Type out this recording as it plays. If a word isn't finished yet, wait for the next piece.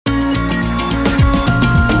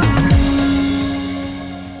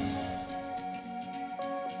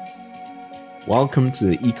Welcome to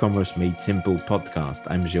the E-commerce Made Simple podcast.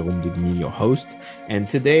 I'm Jérôme Dugny, your host, and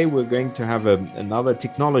today we're going to have another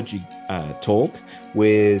technology talk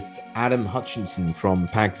with Adam Hutchinson from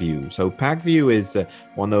Pacvue. So Pacvue is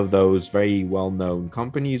one of those very well-known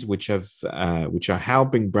companies which are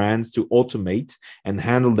helping brands to automate and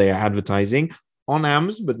handle their advertising on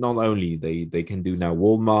Amazon, but not only. They can do now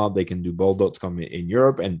Walmart, they can do Bol.com in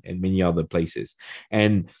Europe and many other places.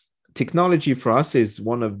 And technology for us is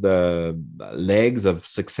one of the legs of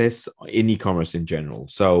success in e-commerce in general.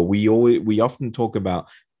 So we often talk about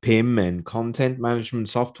PIM and content management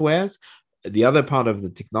softwares. The other part of the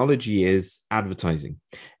technology is advertising,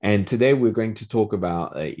 and today we're going to talk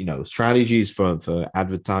about strategies for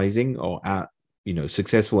advertising or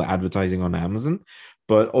successful advertising on Amazon,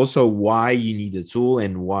 but also why you need a tool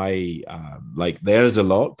and why there's a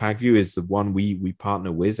lot. Pacvue is the one we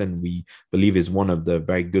partner with and we believe is one of the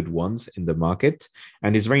very good ones in the market.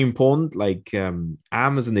 And it's very important,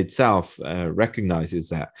 Amazon itself recognizes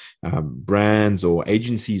that brands or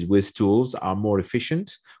agencies with tools are more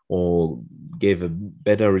efficient or give a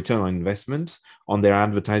better return on investment on their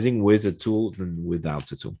advertising with a tool than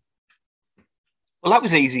without a tool. Well, that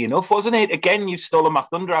was easy enough, wasn't it? Again, you've stolen my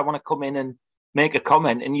thunder. I want to come in and make a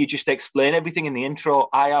comment and you just explain everything in the intro.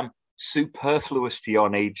 I am superfluous to your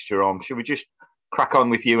needs, Jérôme. Should we just crack on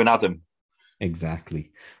with you and Adam?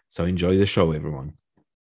 Exactly. So enjoy the show, everyone.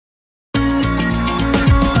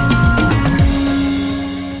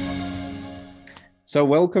 So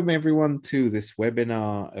welcome everyone to this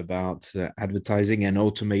webinar about advertising and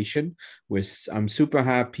automation. I'm super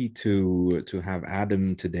happy to have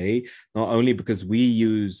Adam today, not only because we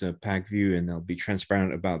use Pacvue and I'll be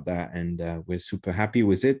transparent about that and we're super happy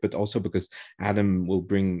with it, but also because Adam will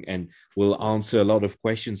bring and will answer a lot of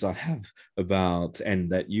questions I have about and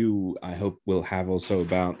that you, I hope, will have also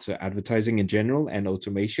about advertising in general and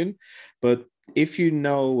automation. But if you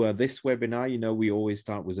know this webinar, we always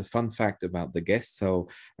start with a fun fact about the guest. So,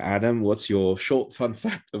 Adam, what's your short fun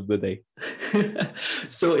fact of the day?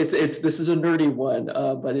 So this is a nerdy one,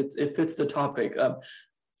 but it fits the topic.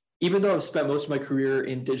 Even though I've spent most of my career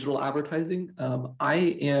in digital advertising, I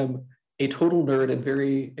am a total nerd and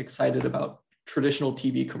very excited about traditional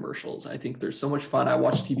TV commercials. I think they're so much fun. I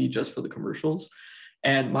watch TV just for the commercials,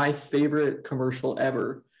 and my favorite commercial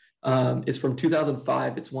ever is from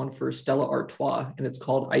 2005. It's one for Stella Artois, and it's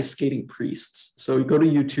called Ice Skating Priests. So you go to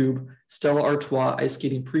YouTube, Stella Artois, Ice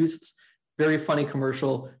Skating Priests, very funny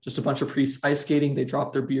commercial, just a bunch of priests ice skating. They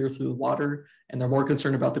drop their beer through the water, and they're more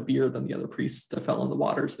concerned about the beer than the other priests that fell in the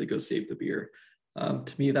water, so they go save the beer.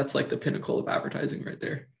 To me, that's like the pinnacle of advertising right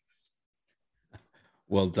there.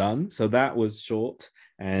 Well done. So that was short,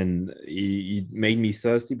 and you made me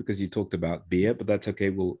thirsty because you talked about beer, but that's okay.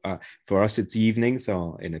 Well, for us, it's evening,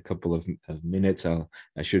 so in a couple of minutes,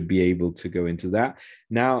 I should be able to go into that.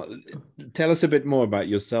 Now, tell us a bit more about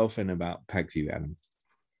yourself and about Pacvue, Adam.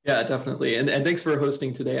 Yeah, definitely. And thanks for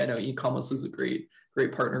hosting today. I know e-commerce is a great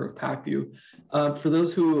partner of Pacvue. For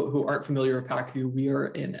those who aren't familiar with Pacvue, we are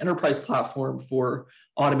an enterprise platform for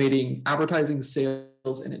automating advertising,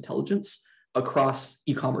 sales, and intelligence across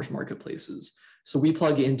e-commerce marketplaces. So we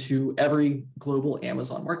plug into every global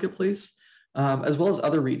Amazon marketplace, as well as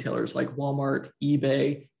other retailers like Walmart,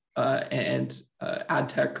 eBay, and ad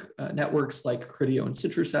tech networks like Criteo and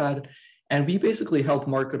CitrusAd. And we basically help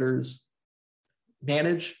marketers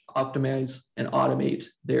manage, optimize, and automate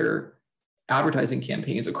their advertising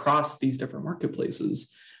campaigns across these different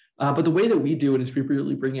marketplaces. But the way that we do it is we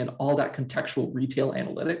really bring in all that contextual retail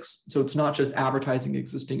analytics. So it's not just advertising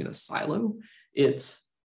existing in a silo. It's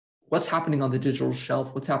what's happening on the digital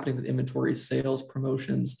shelf, what's happening with inventory, sales,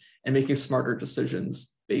 promotions, and making smarter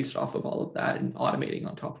decisions based off of all of that and automating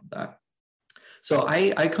on top of that. So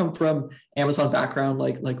I come from Amazon background,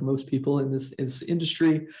 like most people in this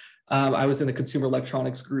industry. I was in the consumer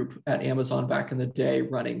electronics group at Amazon back in the day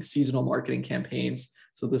running seasonal marketing campaigns.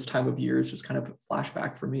 So this time of year is just kind of a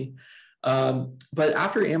flashback for me. But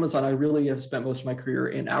after Amazon, I really have spent most of my career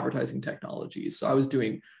in advertising technology. So I was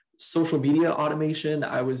doing social media automation.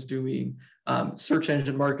 I was doing search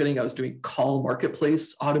engine marketing. I was doing call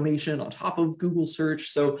marketplace automation on top of Google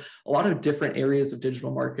search. So a lot of different areas of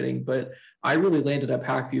digital marketing. But I really landed at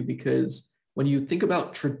Pacvue because when you think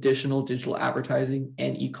about traditional digital advertising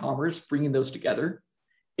and e-commerce, bringing those together,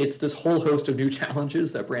 it's this whole host of new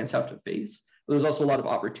challenges that brands have to face. But there's also a lot of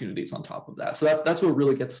opportunities on top of that. So that's what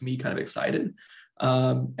really gets me kind of excited.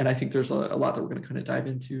 And I think there's a lot that we're going to kind of dive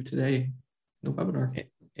into today in the webinar.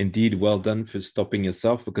 Indeed, well done for stopping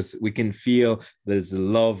yourself, because we can feel there's a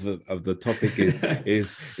love of the topic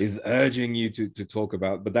is urging you to talk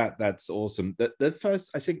about. But that's awesome. That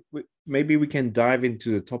first, I think maybe we can dive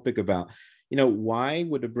into the topic about why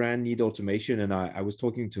would a brand need automation? And I was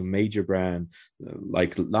talking to a major brand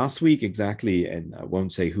like last week exactly, and I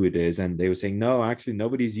won't say who it is, and they were saying, no, actually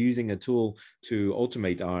nobody's using a tool to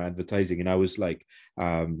automate our advertising. And I was like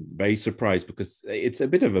very surprised, because it's a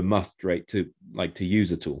bit of a must, right, to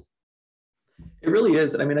use a tool. It really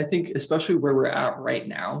is. I mean, I think especially where we're at right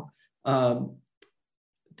now,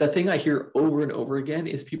 the thing I hear over and over again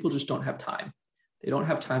is people just don't have time. They don't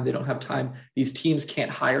have time. They don't have time. These teams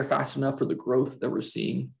can't hire fast enough for the growth that we're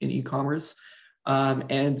seeing in e-commerce.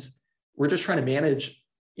 And we're just trying to manage,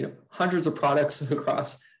 hundreds of products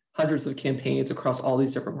across hundreds of campaigns across all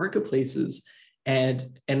these different marketplaces.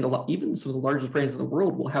 And even some of the largest brands in the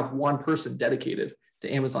world will have one person dedicated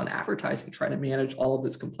to Amazon advertising, trying to manage all of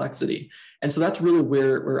this complexity. And so that's really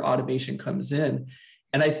where automation comes in.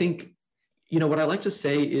 And I think, what I like to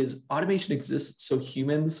say is automation exists so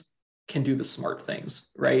humans can do the smart things,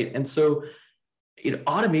 right? And so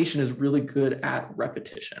automation is really good at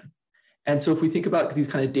repetition. And so if we think about these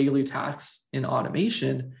kind of daily tasks in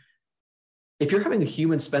automation, if you're having a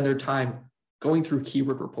human spend their time going through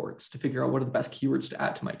keyword reports to figure out what are the best keywords to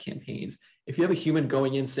add to my campaigns, if you have a human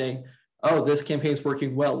going in saying, oh, this campaign is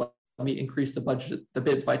working well, let me increase the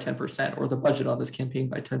bids by 10%, or the budget on this campaign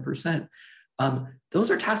by 10%.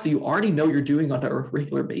 Those are tasks that you already know you're doing on a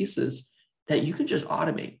regular basis that you can just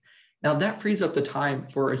automate. Now that frees up the time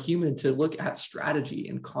for a human to look at strategy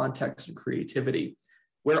and context and creativity.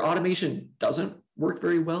 Where automation doesn't work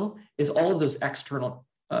very well is all of those external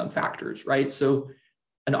factors, right? So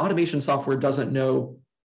an automation software doesn't know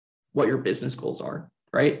what your business goals are,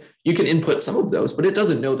 right? You can input some of those, but it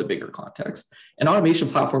doesn't know the bigger context. An automation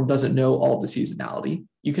platform doesn't know all of the seasonality.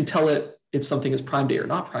 You can tell it if something is Prime Day or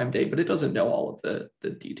not Prime Day, but it doesn't know all of the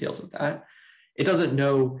details of that. It doesn't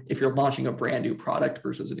know if you're launching a brand new product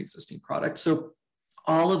versus an existing product. So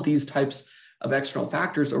all of these types of external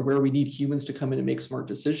factors are where we need humans to come in and make smart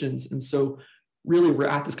decisions. And so really we're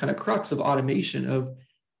at this kind of crux of automation of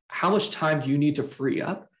how much time do you need to free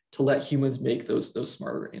up to let humans make those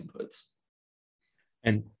smarter inputs?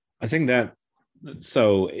 And I think that,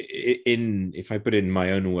 so if I put it in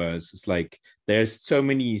my own words, it's like there's so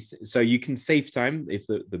many, so you can save time, if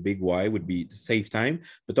the big why would be to save time,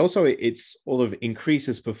 but also it's all of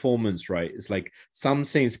increases performance, right? It's like some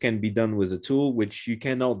things can be done with a tool which you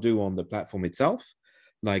cannot do on the platform itself,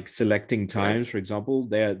 like selecting times, for example.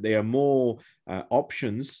 There are more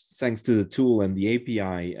options thanks to the tool and the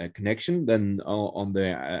API connection than on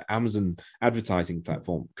the Amazon advertising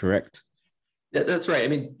platform, correct? That's right. I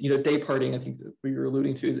mean, day parting, I think that we were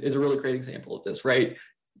alluding to is a really great example of this, right?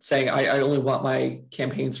 Saying I only want my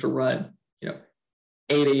campaigns to run, 8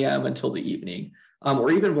 a.m. until the evening, or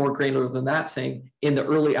even more granular than that, saying in the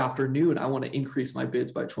early afternoon, I want to increase my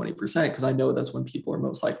bids by 20% because I know that's when people are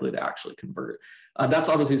most likely to actually convert. That's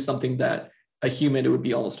obviously something that a human, it would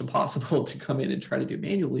be almost impossible to come in and try to do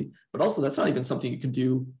manually, but also that's not even something you can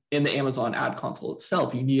do in the Amazon ad console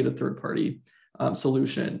itself. You need a third-party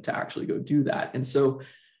solution to actually go do that. And so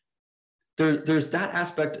there's that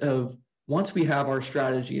aspect of, once we have our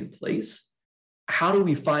strategy in place, how do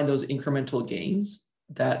we find those incremental gains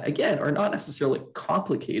that, again, are not necessarily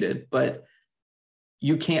complicated, but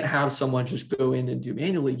you can't have someone just go in and do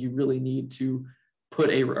manually. You really need to put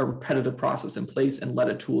a repetitive process in place and let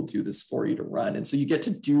a tool do this for you to run. And so you get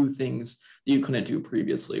to do things that you couldn't do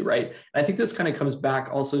previously, right? And I think this kind of comes back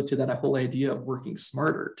also to that whole idea of working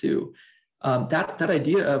smarter too. That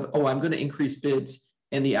idea of, I'm going to increase bids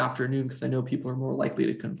in the afternoon because I know people are more likely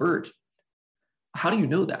to convert. How do you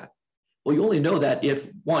know that? Well, you only know that if,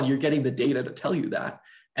 one, you're getting the data to tell you that,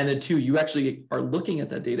 and then two, you actually are looking at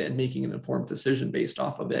that data and making an informed decision based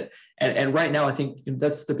off of it. And right now, I think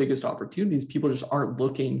that's the biggest opportunities. People just aren't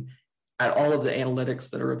looking at all of the analytics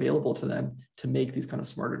that are available to them to make these kind of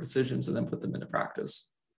smarter decisions and then put them into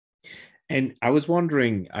practice. And I was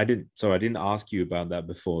wondering, I didn't ask you about that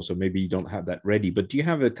before, so maybe you don't have that ready, but do you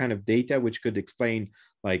have a kind of data which could explain,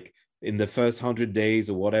 like in the first 100 days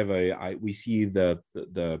or whatever, we see the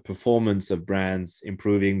performance of brands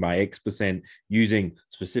improving by X% using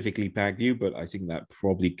specifically PackView, but I think that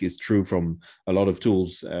probably is true from a lot of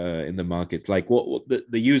tools in the market. Like what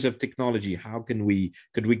the use of technology, how could we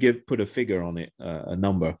put a figure on it, a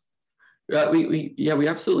number? We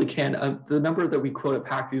absolutely can. The number that we quote at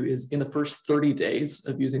PackView is in the first 30 days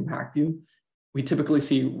of using PackView, we typically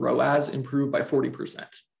see ROAS improve by 40%,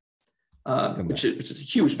 which is a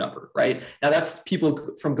huge number, right? Now that's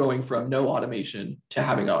people going from no automation to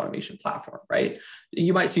having an automation platform, right?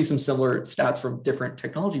 You might see some similar stats from different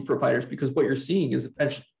technology providers because what you're seeing is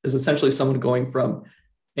essentially someone going from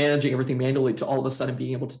managing everything manually to all of a sudden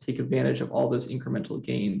being able to take advantage of all those incremental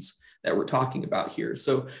gains that we're talking about here.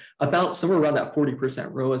 So about somewhere around that 40%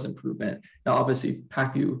 ROAS improvement. Now, obviously,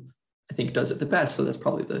 PackView, I think, does it the best, so that's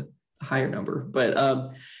probably the higher number.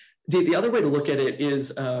 But the other way to look at it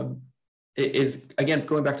is again,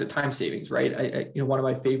 going back to time savings, right? One of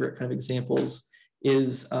my favorite kind of examples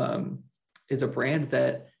is a brand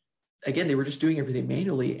that, again, they were just doing everything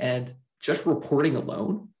manually, and just reporting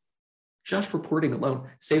alone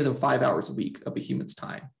saved them 5 hours a week of a human's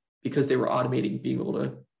time, because they were automating being able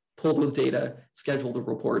to pull the data, schedule the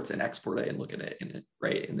reports, and export it and look at it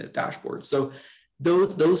in the dashboard. So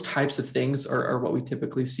those types of things are what we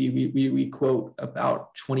typically see. We quote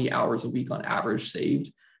about 20 hours a week on average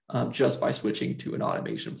saved just by switching to an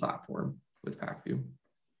automation platform with PackView.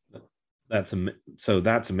 That's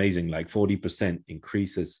amazing. Like 40%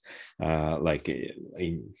 increases,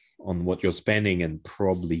 on what you're spending, and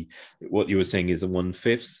probably what you were saying is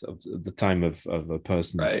 1/5 of the time of a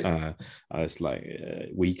person. Right. It's like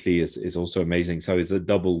weekly is also amazing. So it's a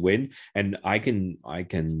double win. And I can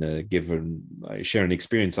share an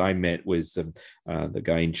experience. I met with the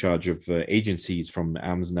guy in charge of agencies from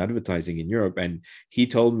Amazon Advertising in Europe, and he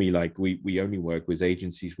told me, like, we only work with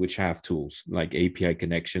agencies which have tools like API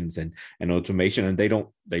connections and automation, and they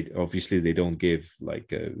don't give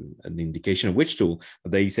like an indication of which tool,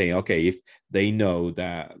 but they say, okay, if they know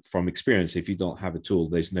that from experience, if you don't have a tool,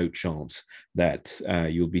 there's no chance that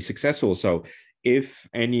you'll be successful. So if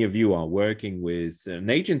any of you are working with an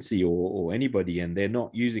agency or anybody and they're not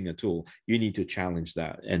using a tool, you need to challenge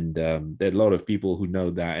that. And there are a lot of people who know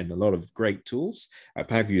that, and a lot of great tools.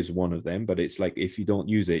 PackView is one of them, but it's like, if you don't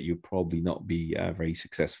use it, you'll probably not be very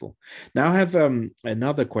successful. Now I have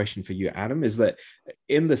another question for you, Adam, is that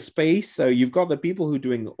in the space, so you've got the people who are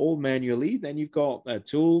doing all manually, then you've got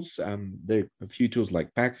tools. There are a few tools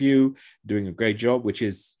like PackView doing a great job, which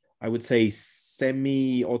is, I would say,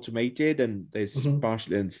 semi-automated, and there's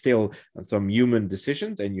partially and still some human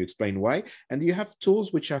decisions, and you explain why. And you have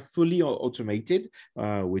tools which are fully automated,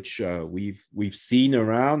 which we've seen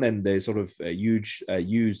around, and they sort of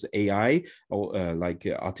use AI or like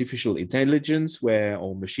artificial intelligence,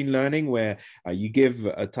 or machine learning, where you give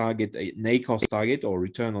a target, an ACoS target or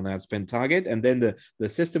return on ad spend target, and then the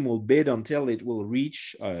system will bid until it will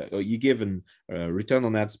reach. Or you give a return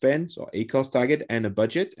on ad spend or ACoS target and a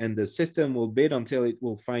budget, and the system will bid until it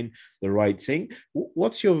will find the right thing.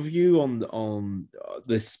 What's your view on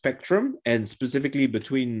the spectrum, and specifically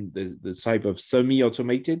between the type of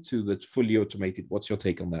semi-automated to the fully automated? What's your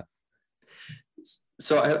take on that?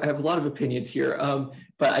 So I have a lot of opinions here,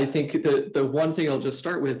 but I think the one thing I'll just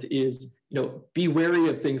start with is, be wary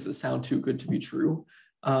of things that sound too good to be true.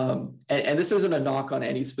 And this isn't a knock on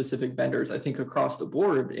any specific vendors. I think across the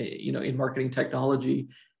board, in marketing technology,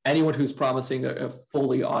 anyone who's promising a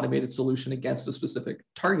fully automated solution against a specific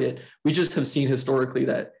target, we just have seen historically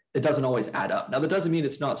that it doesn't always add up. Now, that doesn't mean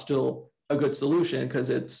it's not still a good solution, because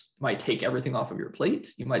it might take everything off of your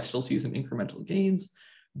plate. You might still see some incremental gains,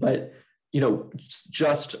 but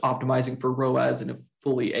just optimizing for ROAS in a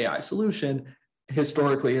fully AI solution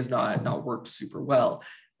historically has not worked super well.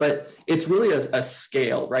 But it's really a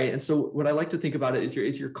scale, right? And so what I like to think about it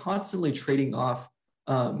is you're constantly trading off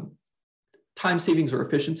time savings or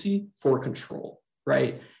efficiency for control,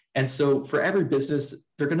 right? And so for every business,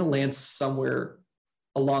 they're going to land somewhere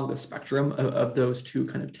along the spectrum of those two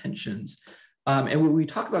kind of tensions. And when we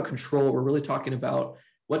talk about control, we're really talking about,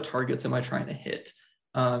 what targets am I trying to hit?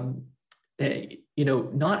 Not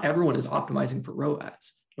everyone is optimizing for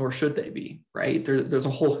ROAS, nor should they be, right? There's a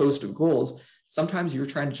whole host of goals. Sometimes you're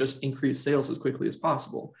trying to just increase sales as quickly as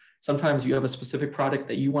possible. Sometimes you have a specific product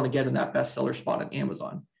that you want to get in that bestseller spot on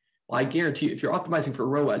Amazon. Well, I guarantee you, if you're optimizing for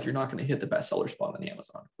ROAS, you're not going to hit the bestseller spot on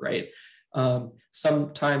Amazon, right?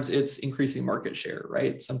 Sometimes it's increasing market share,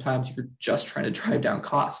 right? Sometimes you're just trying to drive down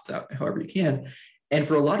costs however you can. And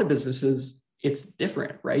for a lot of businesses, it's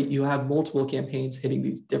different, right? You have multiple campaigns hitting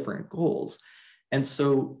these different goals. And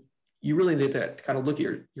so you really need to kind of look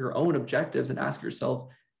at your own objectives and ask yourself,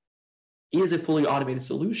 is a fully automated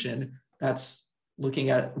solution that's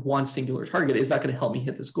looking at one singular target, is that going to help me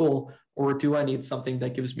hit this goal? Or do I need something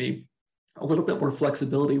that gives me a little bit more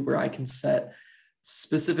flexibility, where I can set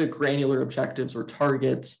specific granular objectives or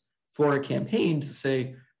targets for a campaign to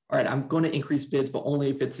say, all right, I'm going to increase bids, but only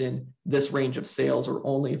if it's in this range of sales, or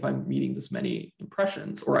only if I'm meeting this many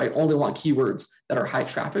impressions, or I only want keywords that are high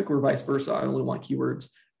traffic, or vice versa. I only want keywords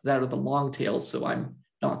that are the long tail, so I'm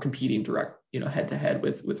not competing direct, head to head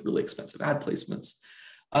with really expensive ad placements.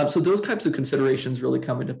 So those types of considerations really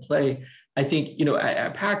come into play. I think,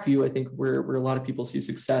 at PackView, I think where a lot of people see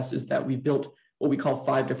success is that we built what we call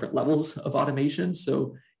 5 different levels of automation.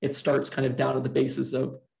 So it starts kind of down to the basis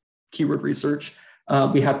of keyword research.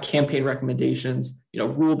 We have campaign recommendations,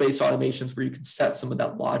 rule-based automations where you can set some of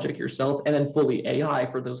that logic yourself, and then fully AI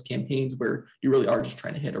for those campaigns where you really are just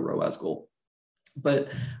trying to hit a ROAS goal. But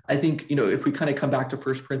I think, if we kind of come back to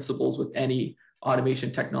first principles with any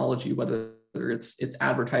automation technology, whether it's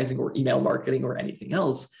advertising or email marketing or anything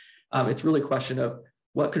else, it's really a question of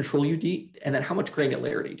what control you need, and then how much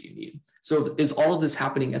granularity do you need? So is all of this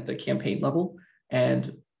happening at the campaign level,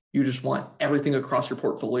 and you just want everything across your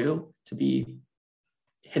portfolio to be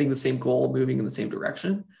hitting the same goal, moving in the same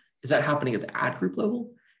direction? Is that happening at the ad group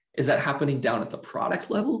level? Is that happening down at the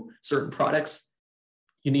product level? Certain products,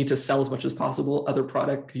 you need to sell as much as possible. Other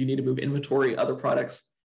products, you need to move inventory. Other products,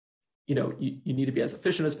 you need to be as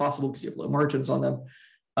efficient as possible because you have low margins on them.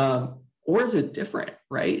 Or is it different,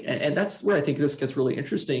 right? And that's where I think this gets really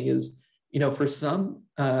interesting is, for some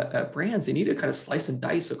brands, they need to kind of slice and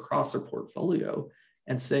dice across their portfolio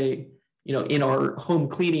and say, in our home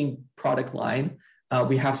cleaning product line,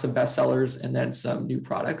 we have some bestsellers and then some new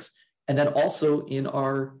products. And then also in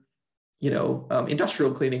our,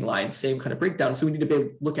 industrial cleaning line, same kind of breakdown. So we need to be able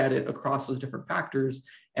to look at it across those different factors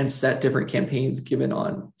and set different campaigns given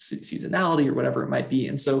on seasonality or whatever it might be.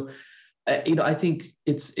 And so, I think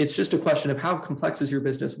it's just a question of how complex is your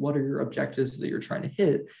business? What are your objectives that you're trying to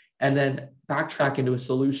hit? And then backtrack into a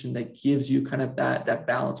solution that gives you kind of that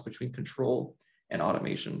balance between control and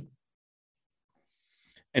automation.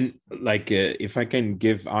 And if I can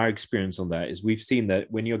give our experience on that, is we've seen that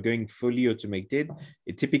when you're going fully automated,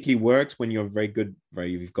 it typically works when you've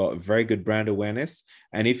got a very good brand awareness.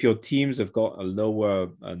 And if your teams have got a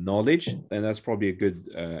lower knowledge, then that's probably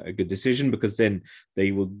a good decision, because then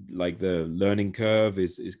they will, the learning curve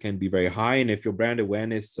can be very high. And if your brand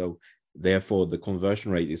awareness, so therefore the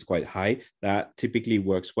conversion rate is quite high, that typically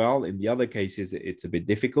works well. In the other cases, it's a bit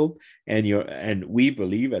difficult, and we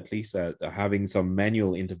believe at least that having some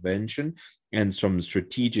manual intervention and some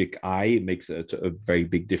strategic eye makes a very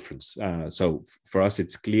big difference. So for us,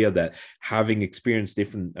 it's clear that having experienced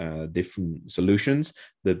different solutions,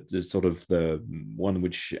 the sort of the one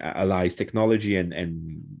which allies technology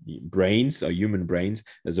and brains, or human brains,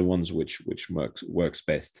 as the ones which works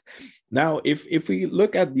best. Now, if we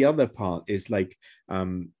look at the other part, is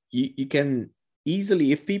you can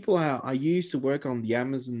easily, if people are used to work on the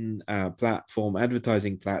Amazon platform,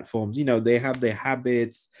 advertising platforms, they have their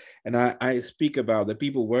habits. And I speak about the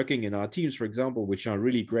people working in our teams, for example, which are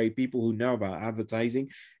really great people who know about advertising.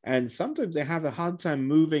 And sometimes they have a hard time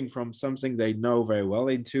moving from something they know very well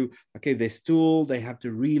into, okay, this tool, they have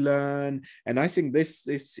to relearn. And I think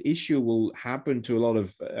this issue will happen to a lot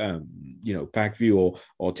of, PackView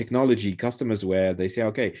or technology customers, where they say,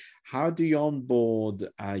 okay, how do you onboard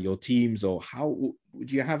your teams, or how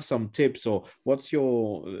do you have some tips, or what's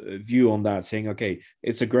your view on that? Saying, okay,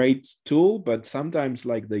 it's a great tool, but sometimes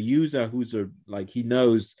the user who's he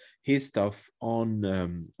knows his stuff on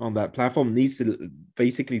that platform needs to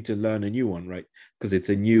basically to learn a new one, right? Because it's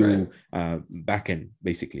a new backend,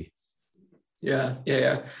 basically.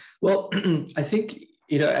 Yeah. Well, I think,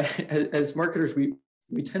 as marketers,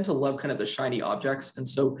 we tend to love kind of the shiny objects. And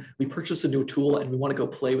so we purchase a new tool and we want to go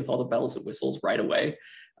play with all the bells and whistles right away.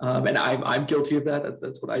 And I'm guilty of that.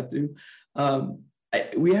 That's what I do.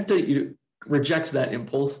 We have to reject that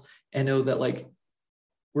impulse and know that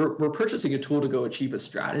we're purchasing a tool to go achieve a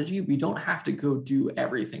strategy. We don't have to go do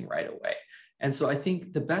everything right away. And so I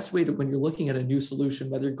think the best way to, when you're looking at a new solution,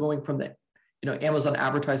 whether you're going from the Amazon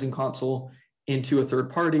advertising console into a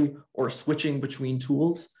third party or switching between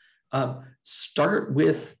tools, start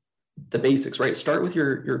with the basics, right? Start with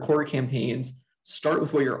your core campaigns, start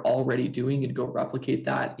with what you're already doing and go replicate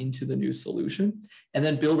that into the new solution, and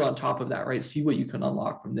then build on top of that, right? See what you can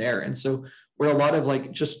unlock from there. And so where a lot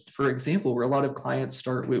of just for example, where a lot of clients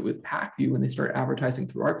start with PackView when they start advertising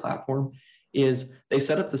through our platform is they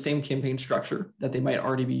set up the same campaign structure that they might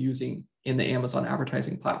already be using in the Amazon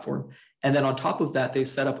advertising platform. And then on top of that, they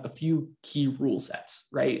set up a few key rule sets,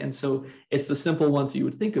 right? And so it's the simple ones you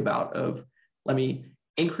would think about of, let me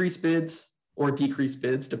increase bids or decrease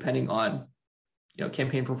bids depending on,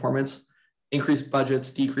 campaign performance, increase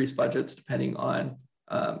budgets, decrease budgets depending on,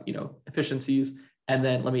 efficiencies. And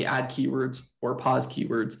then let me add keywords or pause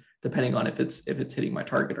keywords depending on if it's hitting my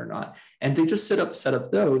target or not. And they just set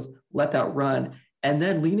up those, let that run, and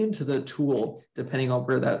then lean into the tool depending on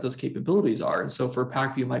where those capabilities are. And so for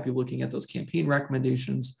PackView, you might be looking at those campaign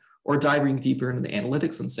recommendations or diving deeper into the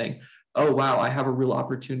analytics and saying, oh, wow, I have a real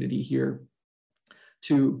opportunity here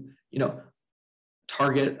to,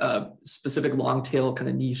 target specific long tail kind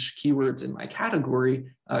of niche keywords in my category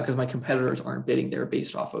because my competitors aren't bidding there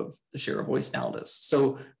based off of the share of voice analysis.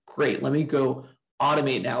 So great, let me go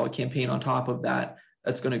automate now a campaign on top of that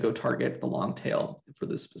that's going to go target the long tail for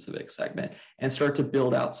this specific segment and start to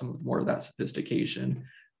build out some more of that sophistication.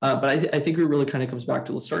 But I think it really kind of comes back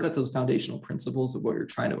to, let's start at those foundational principles of what you're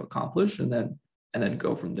trying to accomplish and then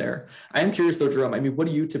go from there. I am curious though, Jerome, I mean, what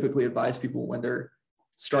do you typically advise people when they're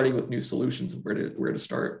starting with new solutions and where to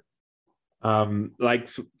start?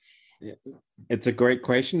 It's a great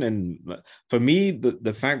question, and for me,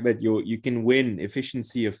 the fact that you can win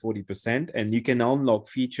efficiency of 40% and you can unlock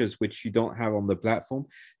features which you don't have on the platform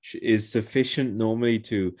is sufficient normally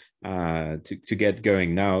to get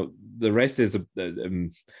going. Now the rest is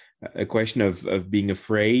a question of being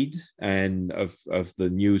afraid and of the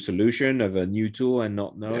new solution, of a new tool and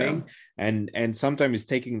not knowing. Yeah. And sometimes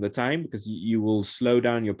taking the time, because you will slow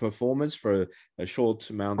down your performance for a short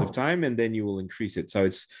amount of time and then you will increase it. So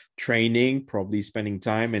it's training, probably spending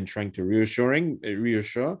time and trying to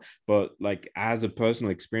reassure. But like as a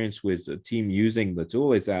personal experience with a team using the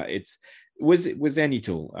tool is that it's with any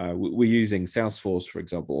tool. We're using Salesforce, for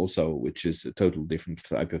example, also, which is a total different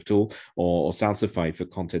type of tool, or Salsify for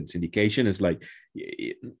content syndication. It's like,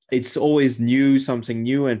 it's always new, something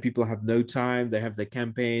new, and people have no time. They have their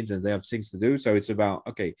campaigns and they have things to do. So it's about,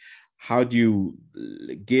 okay, how do you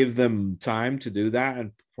give them time to do that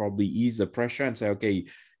and probably ease the pressure and say, okay,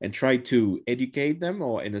 and try to educate them,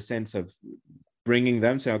 or in a sense of bringing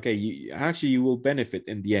them, say, okay, you will benefit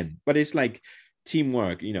in the end. But it's like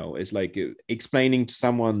teamwork, it's like explaining to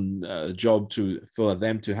someone a job for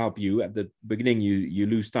them to help you. At the beginning you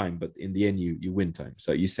lose time, but in the end you win time,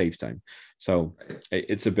 so you save time. So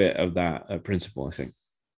it's a bit of that principle, I think.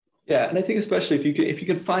 Yeah, and I think especially if you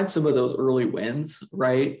could find some of those early wins,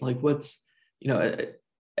 right? Like what's,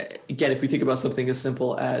 again, if we think about something as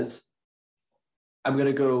simple as I'm going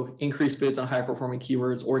to go increase bids on high performing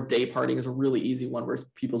keywords, or day parting is a really easy one where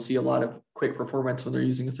people see a lot of quick performance when they're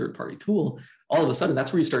using a third-party tool. All of a sudden,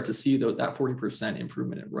 that's where you start to see that 40%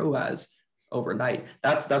 improvement in ROAS overnight.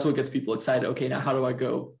 That's what gets people excited. Okay, now how do I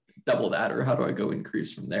go double that, or how do I go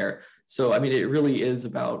increase from there? So, I mean, it really is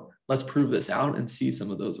about, let's prove this out and see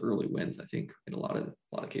some of those early wins, I think, in a lot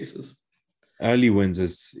of cases. Early wins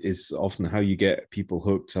is often how you get people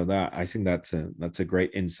hooked. So that, I think that's a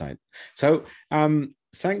great insight. So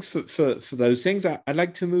thanks for those things. I'd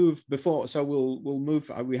like to move before, so we'll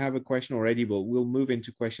move. We have a question already, but we'll move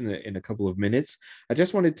into question in a couple of minutes. I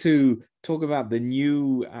just wanted to talk about the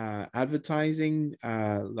new advertising,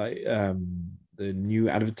 the new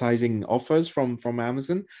advertising offers from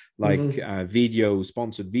Amazon, like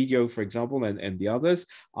sponsored video, for example, and the others.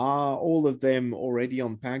 Are all of them already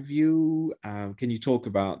on PagView? Can you talk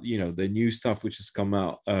about, the new stuff which has come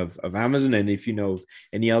out of Amazon, and if you know of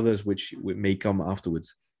any others which may come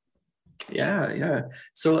afterwards? Yeah.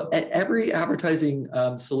 So every advertising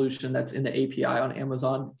solution that's in the API on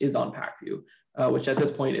Amazon is on PagView, which at this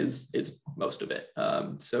point is most of it.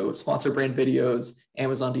 So sponsored brand videos,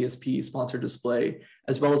 Amazon DSP, sponsored display,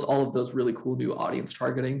 as well as all of those really cool new audience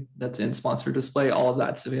targeting that's in sponsored display. All of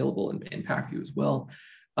that's available in PagView as well.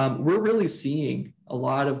 We're really seeing a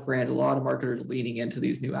lot of brands, a lot of marketers leaning into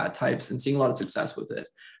these new ad types and seeing a lot of success with it.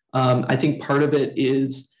 I think part of it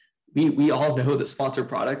is we all know that sponsored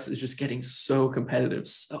products is just getting so competitive,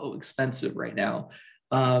 so expensive right now.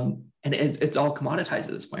 And it's all commoditized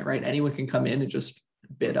at this point, right? Anyone can come in and just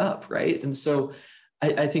bid up, right? And so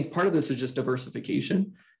I think part of this is just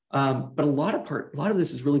diversification. But a lot of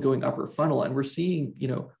this is really going upper funnel. And we're seeing,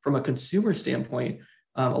 from a consumer standpoint,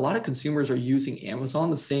 a lot of consumers are using Amazon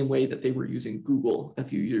the same way that they were using Google a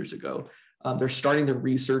few years ago. They're starting to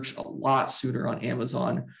research a lot sooner on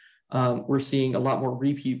Amazon. We're seeing a lot more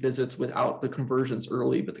repeat visits without the conversions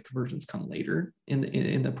early, but the conversions come later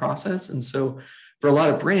in the process. And so for a lot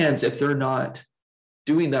of brands, if they're not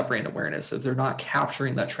doing that brand awareness, if they're not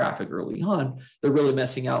capturing that traffic early on, they're really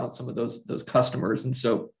missing out on some of those customers. And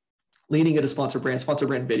so leaning into sponsored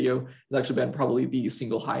brand video has actually been probably the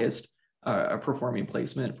single highest performing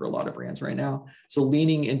placement for a lot of brands right now. So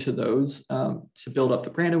leaning into those to build up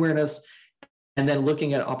the brand awareness, and then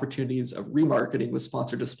looking at opportunities of remarketing with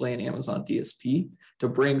sponsored display and Amazon DSP to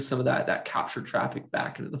bring some of that captured traffic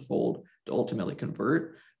back into the fold to ultimately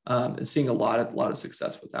convert. And seeing a lot of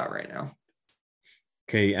success with that right now.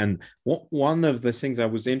 Okay, and one of the things I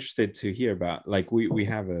was interested to hear about, like we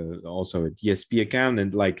have also a DSP account,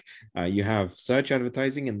 and like you have search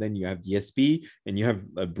advertising, and then you have DSP, and you have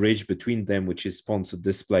a bridge between them, which is sponsored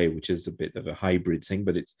display, which is a bit of a hybrid thing,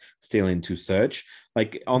 but it's still into search.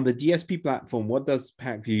 Like on the DSP platform, what does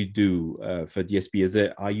PackView do for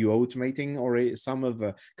DSP? Are you automating or some of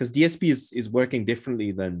because DSP is working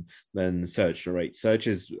differently than search, right? Search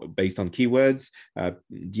is based on keywords.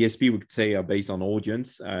 DSP we could say are based on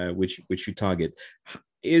audience, which you target.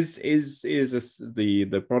 Is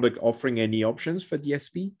the product offering any options for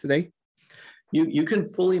DSP today? You can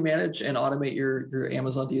fully manage and automate your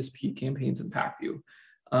Amazon DSP campaigns in PackView,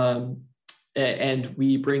 and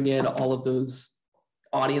we bring in all of those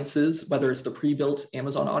audiences, whether it's the pre-built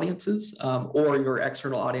Amazon audiences or your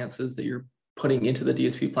external audiences that you're putting into the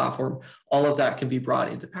DSP platform. All of that can be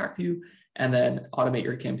brought into PackView, and then automate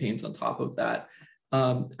your campaigns on top of that.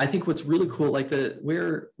 I think what's really cool, like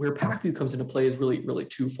where PackView comes into play, is really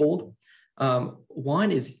twofold.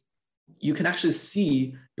 One is you can actually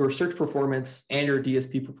see your search performance and your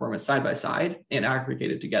DSP performance side by side and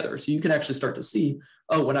aggregated together. So you can actually start to see,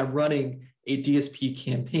 oh, when I'm running a DSP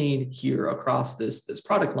campaign here across this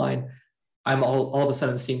product line, I'm all of a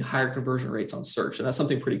sudden seeing higher conversion rates on search. And that's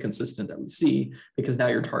something pretty consistent that we see, because now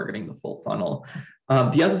you're targeting the full funnel.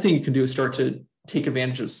 The other thing you can do is start to take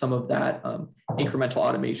advantage of some of that incremental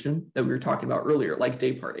automation that we were talking about earlier, like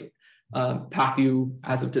day parting. PackView,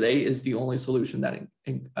 as of today, is the only solution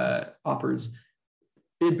that offers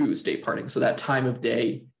bid boost day parting. So that time of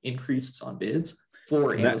day increases on bids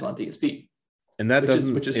for Amazon DSP. And that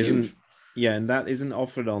which is huge. Yeah, and that isn't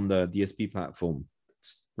offered on the DSP platform.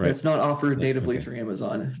 Right. It's not offered natively through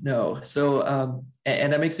Amazon. No. So,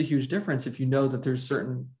 and that makes a huge difference if you know that there's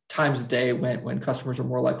certain times a day when customers are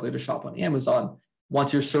more likely to shop on Amazon.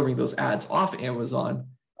 Once you're serving those ads off Amazon,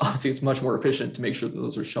 obviously it's much more efficient to make sure that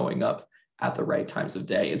those are showing up at the right times of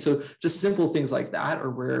day. And so just simple things like that are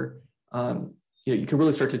where you can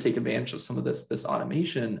really start to take advantage of some of this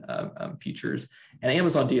automation features. And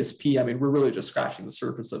Amazon DSP, I mean, we're really just scratching the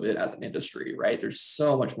surface of it as an industry, right? There's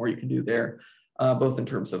so much more you can do there. Both in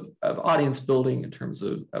terms of audience building, in terms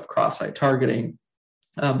of cross-site targeting,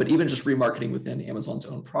 but even just remarketing within Amazon's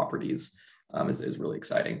own properties is really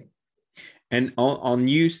exciting. And on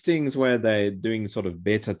use things where they're doing sort of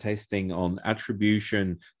beta testing on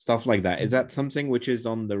attribution, stuff like that, is that something which is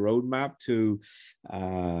on the roadmap to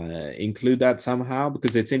include that somehow?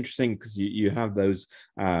 Because it's interesting, because you have those,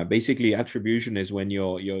 basically attribution is when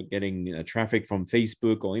you're getting traffic from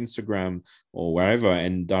Facebook or Instagram or wherever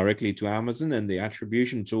and directly to Amazon, and the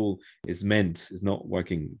attribution tool is not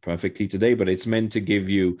working perfectly today, but it's meant to give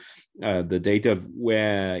you the data of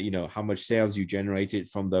where, how much sales you generated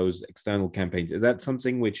from those external campaigns. Is that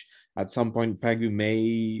something which at some point PackView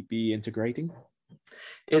may be integrating?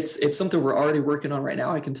 It's something we're already working on right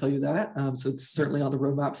now, I can tell you that. So it's certainly on the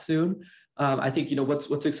roadmap soon. I think,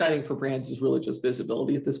 what's exciting for brands is really just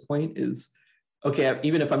visibility at this point. Is, okay,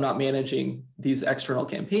 even if I'm not managing these external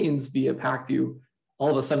campaigns via PackView, all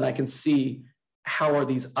of a sudden I can see how are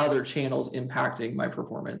these other channels impacting my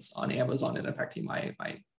performance on Amazon and affecting my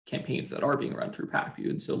campaigns that are being run through PackView.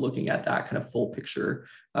 And so looking at that kind of full picture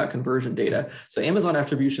conversion data. So Amazon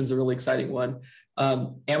attribution is a really exciting one.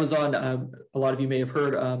 Amazon, a lot of you may have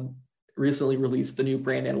heard, recently released the new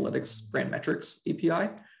brand analytics, brand metrics API.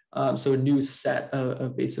 So a new set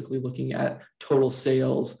of basically looking at total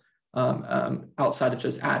sales outside of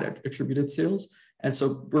just ad attributed sales. And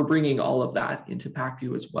so we're bringing all of that into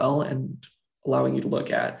PackView as well, and allowing you to look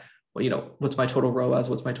at, what's my total ROAS,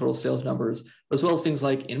 what's my total sales numbers, as well as things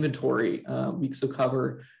like inventory, weeks of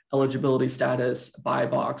cover, eligibility status, buy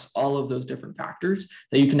box, all of those different factors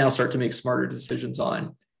that you can now start to make smarter decisions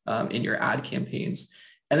on in your ad campaigns.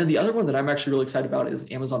 And then the other one that I'm actually really excited about is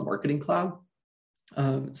Amazon Marketing Cloud.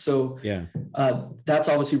 That's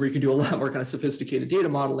obviously where you can do a lot more kind of sophisticated data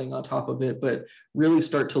modeling on top of it, but really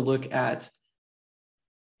start to look at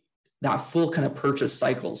that full kind of purchase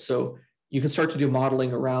cycle. So you can start to do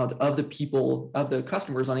modeling around of the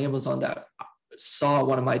customers on Amazon that saw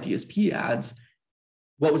one of my DSP ads,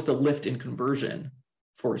 what was the lift in conversion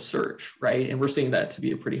for search, right? And we're seeing that to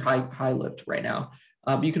be a pretty high lift right now.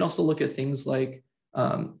 You can also look at things like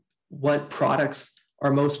what products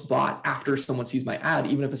are most bought after someone sees my ad,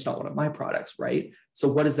 even if it's not one of my products, right? So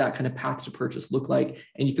what does that kind of path to purchase look like?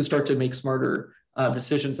 And you can start to make smarter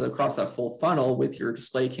decisions across that full funnel with your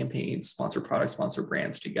display campaigns, sponsored products, sponsored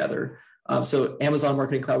brands together. So Amazon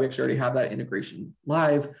Marketing Cloud, we actually already have that integration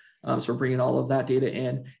live. So we're bringing all of that data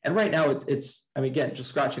in. And right now again, just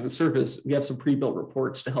scratching the surface, we have some pre-built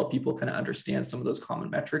reports to help people kind of understand some of those common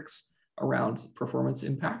metrics around performance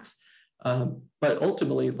impacts. But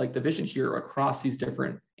ultimately, like the vision here across these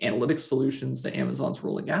different analytics solutions that Amazon's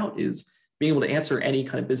rolling out is being able to answer any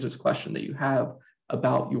kind of business question that you have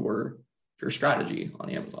about your strategy on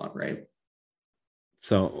Amazon, right?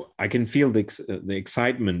 So I can feel the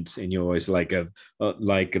excitement in your voice, like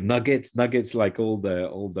nuggets, like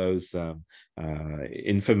all those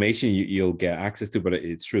information you'll get access to. But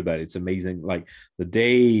it's true that it's amazing. Like the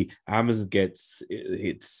day Amazon gets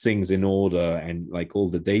its things in order and like all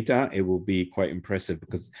the data, it will be quite impressive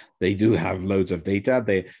because they do have loads of data.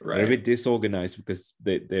 They're a bit disorganized because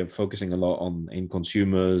they're focusing a lot on end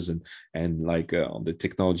consumers and like on the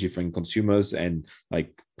technology for end consumers, and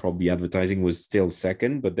like probably advertising was still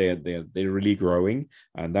second, but they're really growing,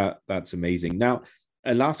 and that's amazing. Now,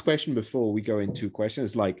 a last question before we go into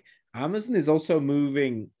questions, like Amazon is also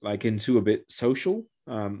moving like into a bit social.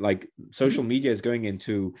 Like social media is going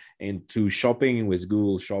into shopping with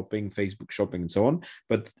Google Shopping, Facebook Shopping, and so on.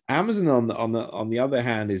 But Amazon on the other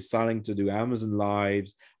hand is starting to do Amazon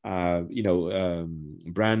Lives,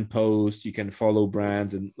 brand posts. You can follow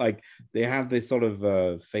brands, and like they have this sort of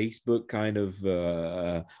Facebook kind of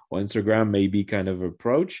or Instagram maybe kind of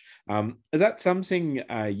approach. Is that something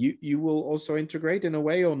you will also integrate in a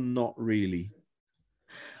way, or not really?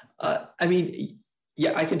 I mean,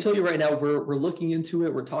 yeah, I can tell you right now, we're looking into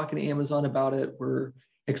it. We're talking to Amazon about it. We're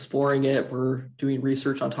exploring it. We're doing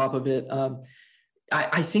research on top of it.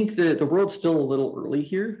 I think the world's still a little early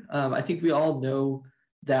here. I think we all know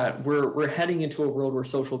that we're heading into a world where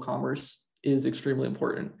social commerce is extremely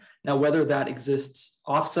important. Now, whether that exists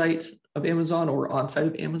offsite of Amazon or onsite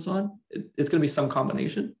of Amazon, it's going to be some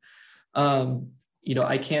combination.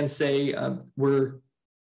 I can say we're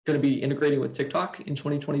going to be integrating with TikTok in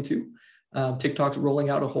 2022. TikTok's rolling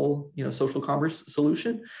out a whole, social commerce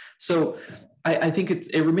solution. So I think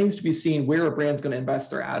it remains to be seen where a brand's going to invest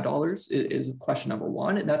their ad dollars is question number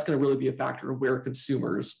one. And that's going to really be a factor of where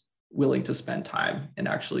consumers willing to spend time and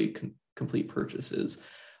actually complete purchases.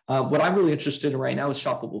 What I'm really interested in right now is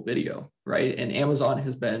shoppable video, right? And Amazon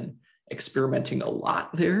has been experimenting a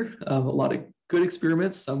lot there, a lot of good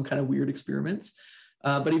experiments, some kind of weird experiments.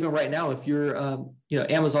 But even right now, if you're,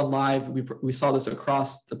 Amazon Live, we saw this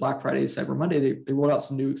across the Black Friday, Cyber Monday, they rolled out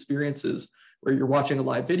some new experiences where you're watching a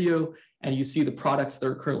live video and you see the products that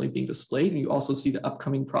are currently being displayed, and you also see the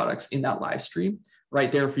upcoming products in that live stream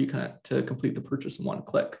right there for you to complete the purchase in one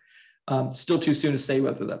click. Still too soon to say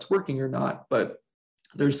whether that's working or not, but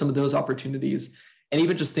there's some of those opportunities, and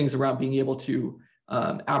even just things around being able to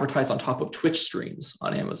advertise on top of Twitch streams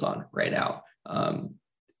on Amazon right now.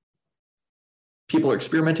 People are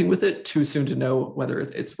experimenting with it, too soon to know whether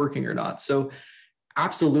it's working or not. So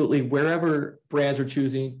absolutely, wherever brands are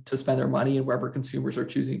choosing to spend their money and wherever consumers are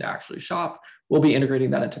choosing to actually shop, we'll be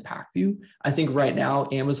integrating that into PackView. I think right now,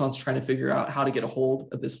 Amazon's trying to figure out how to get a hold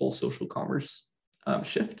of this whole social commerce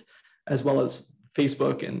shift, as well as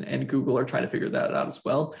Facebook and Google are trying to figure that out as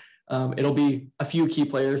well. It'll be a few key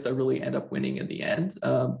players that really end up winning in the end.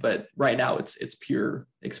 But right now, it's pure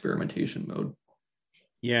experimentation mode.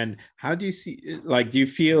 Yeah, and how do you see, like, do you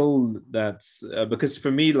feel that's because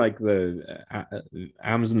for me, like the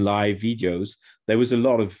Amazon Live videos, there was a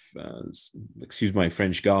lot of, excuse my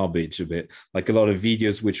French, garbage a bit, like a lot of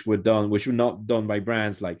videos which were not done by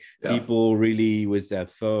brands, like people really with their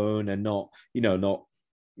phone and not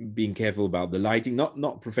being careful about the lighting,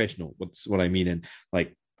 not professional. What's what I mean, and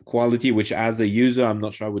like quality, which as a user, I'm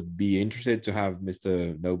not sure I would be interested to have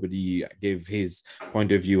Mr. Nobody give his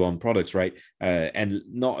point of view on products, right? And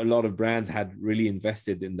not a lot of brands had really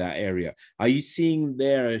invested in that area. Are you seeing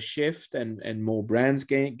there a shift and more brands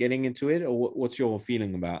getting into it? Or what's your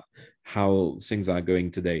feeling about how things are going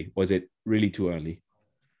today? Was it really too early?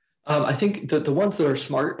 I think that the ones that are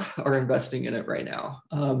smart are investing in it right now.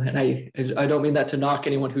 And I don't mean that to knock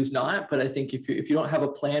anyone who's not, but I think if you don't have a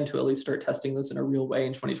plan to at least start testing this in a real way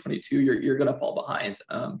in 2022, you're going to fall behind.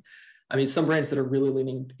 I mean, some brands that are really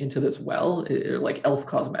leaning into this well, like e.l.f.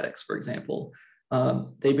 Cosmetics, for example.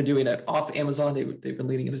 They've been doing it off Amazon. They've been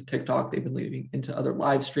leaning into TikTok. They've been leaning into other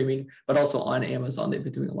live streaming, but also on Amazon. They've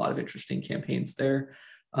been doing a lot of interesting campaigns there,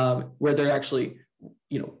 where they're actually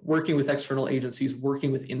working with external agencies,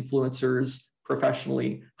 working with influencers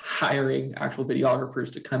professionally, hiring actual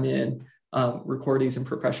videographers to come in, record these in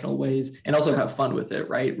professional ways, and also have fun with it,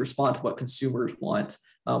 right? Respond to what consumers want,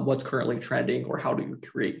 what's currently trending, or how do you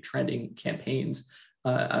create trending campaigns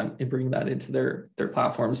and bring that into their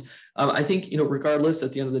platforms. I think, regardless,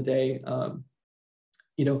 at the end of the day,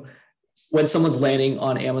 when someone's landing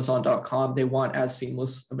on Amazon.com, they want as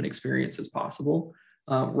seamless of an experience as possible.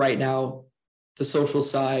 Right now, the social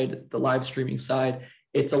side, the live streaming side,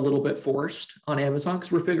 it's a little bit forced on Amazon because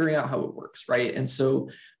we're figuring out how it works, right? And so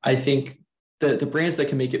I think the brands that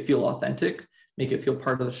can make it feel authentic, make it feel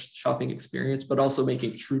part of the shopping experience, but also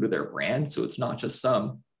making it true to their brand. So it's not just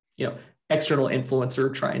some, external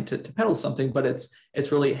influencer trying to peddle something, but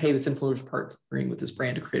it's really, hey, this influencer partnering with this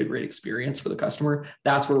brand to create a great experience for the customer.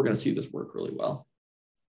 That's where we're going to see this work really well.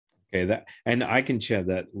 Okay, and I can share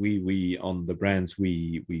that we on the brands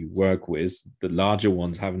we work with, the larger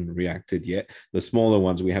ones haven't reacted yet. The smaller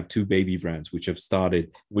ones, we have 2 baby brands which have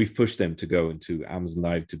started. We've pushed them to go into Amazon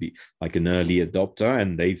Live to be like an early adopter,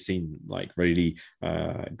 and they've seen like really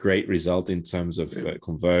great result in terms of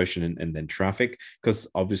conversion and then traffic, because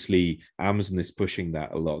obviously Amazon is pushing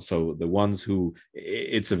that a lot. So the ones who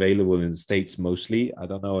it's available in the States mostly, I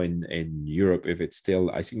don't know in Europe if it's still,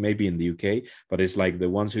 I think maybe in the UK, but it's like the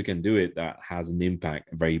ones who can do it that has an impact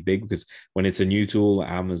very big, because when it's a new tool,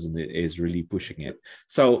 Amazon is really pushing it.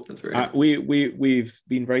 So we've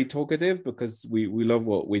been very talkative because we love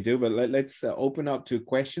what we do, but let's open up to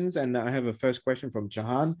questions. And I have a first question from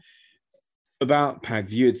Jahan about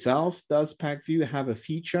PackView itself. Does PackView have a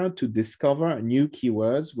feature to discover new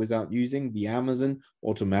keywords without using the Amazon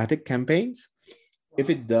automatic campaigns? If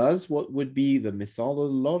it does, what would be the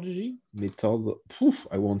methodology?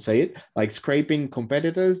 I won't say it. Like scraping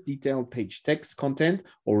competitors, detailed page text content,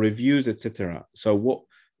 or reviews, etc. So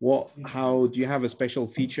how do you have a special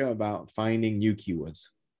feature about finding new keywords?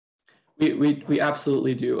 We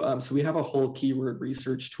absolutely do. So we have a whole keyword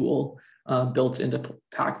research tool built into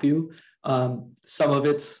PackView. Some of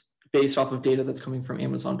it's based off of data that's coming from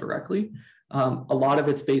Amazon directly. A lot of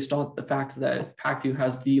it's based on the fact that PackView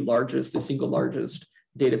has the single largest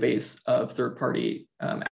database of third-party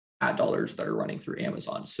ad dollars that are running through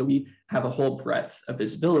Amazon. So we have a whole breadth of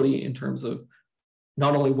visibility in terms of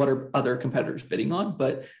not only what are other competitors bidding on,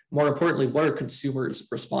 but more importantly, what are consumers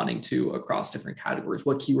responding to across different categories?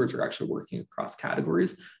 What keywords are actually working across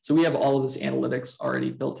categories? So we have all of this analytics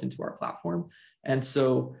already built into our platform. And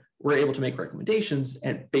so we're able to make recommendations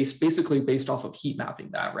and basically based off of heat mapping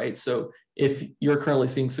that, right? So if you're currently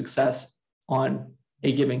seeing success on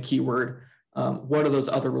a given keyword, what are those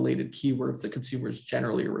other related keywords that consumers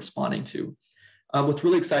generally are responding to? What's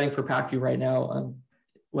really exciting for PackView right now,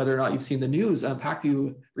 whether or not you've seen the news,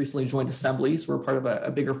 PackView recently joined Assembly, so we're part of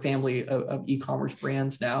a bigger family of e-commerce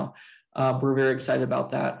brands now. We're very excited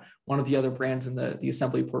about that. One of the other brands in the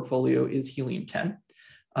Assembly portfolio is Helium 10.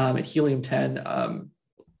 At Helium 10,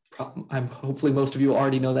 hopefully most of you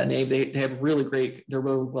already know that name. They have they're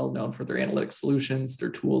really well known for their analytics solutions, their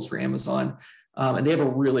tools for Amazon, and they have a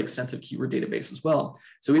really extensive keyword database as well.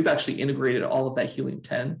 So we've actually integrated all of that Helium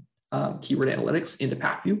 10 keyword analytics into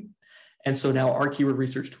PackView. And so now our keyword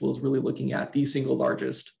research tool is really looking at the single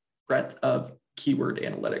largest breadth of keyword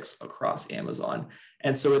analytics across Amazon.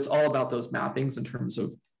 And so it's all about those mappings in terms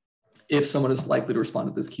of if someone is likely to respond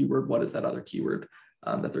to this keyword, what is that other keyword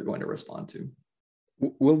that they're going to respond to?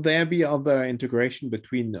 Will there be other integration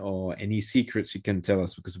between, or any secrets you can tell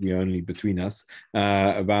us, because we're only between us,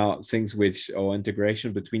 about things or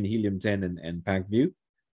integration between Helium 10 and PackView?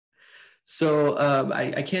 So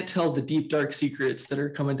I can't tell the deep, dark secrets that are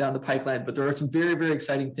coming down the pipeline, but there are some very, very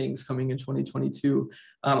exciting things coming in 2022.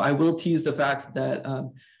 I will tease the fact that,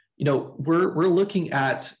 we're looking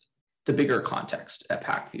at the bigger context at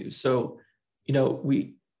PackView. So,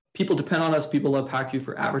 people depend on us. People love PackView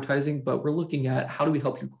for advertising, but we're looking at how do we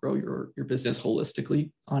help you grow your business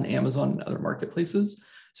holistically on Amazon and other marketplaces.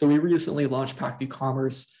 So we recently launched PackView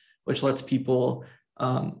Commerce, which lets people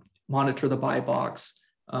monitor the buy box,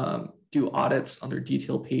 do audits on their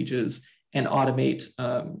detail pages, and automate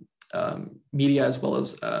media as well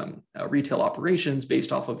as retail operations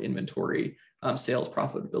based off of inventory, sales,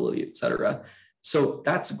 profitability, et cetera. So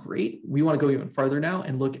that's great. We want to go even farther now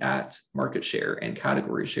and look at market share and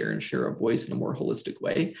category share and share of voice in a more holistic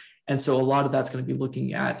way. And so a lot of that's going to be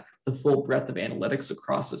looking at the full breadth of analytics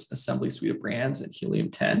across this Assembly suite of brands and Helium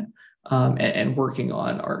 10 and working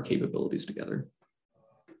on our capabilities together.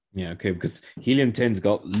 Yeah, okay, because Helium 10's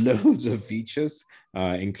got loads of features,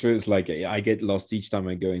 includes like, I get lost each time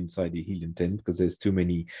I go inside the Helium 10 because there's too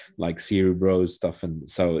many like Cerebro stuff. And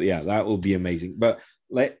so, yeah, that will be amazing. But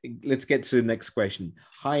let's get to the next question.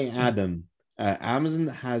 Hi, Adam. Amazon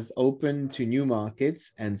has opened to new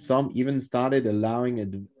markets and some even started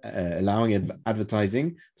allowing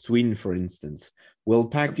advertising, Sweden, for instance. Will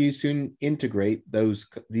PackView soon integrate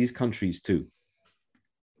these countries too?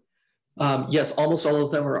 Yes, almost all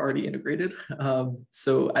of them are already integrated.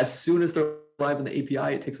 So as soon as they're live in the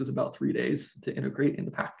API, it takes us about 3 days to integrate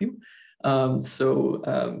into PackView.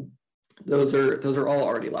 Those are all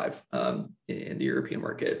already live in the European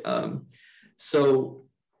market. So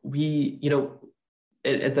we,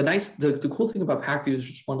 the cool thing about PackView is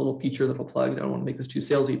just one little feature that I'll plug. I don't want to make this too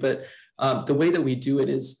salesy, but the way that we do it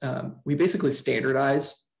is we basically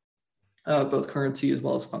standardize both currency as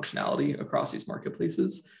well as functionality across these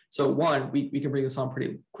marketplaces. So one, we can bring this on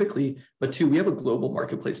pretty quickly, but two, we have a global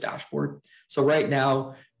marketplace dashboard. So right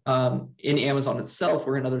now, in Amazon itself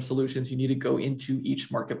or in other solutions, you need to go into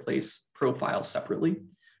each marketplace profile separately.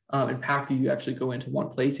 In PackView, you actually go into one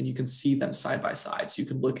place and you can see them side by side. So you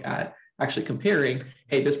can look at actually comparing,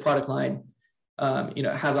 hey, this product line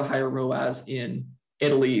has a higher ROAS in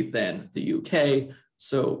Italy than the UK.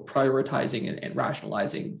 So prioritizing and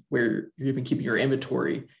rationalizing where you're even keeping your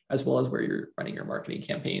inventory as well as where you're running your marketing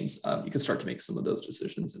campaigns, you can start to make some of those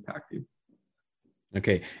decisions in PackView.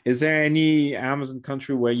 Okay. Is there any Amazon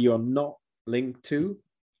country where you're not linked to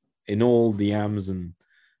in all the Amazon?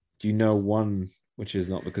 Do you know one which is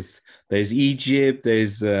not? Because there's Egypt,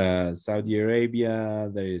 there's Saudi Arabia,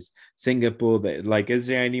 there's Singapore. Is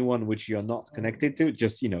there anyone which you're not connected to?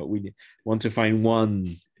 Just, we want to find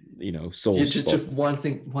one, source. Just one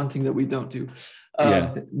thing that we don't do.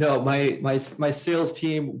 No, my sales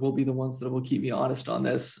team will be the ones that will keep me honest on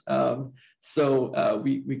this. So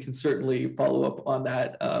we can certainly follow up on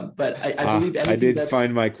that. But I believe I did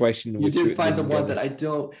find my question. You did find the one that I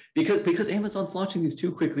don't, because Amazon's launching these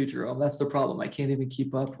too quickly, Jerome. That's the problem. I can't even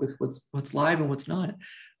keep up with what's live and what's not.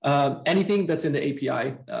 Anything that's in the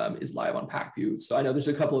API is live on PackView. So I know there's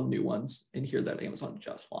a couple of new ones in here that Amazon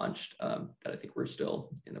just launched that I think we're still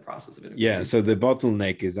in the process of integrating. Yeah, so the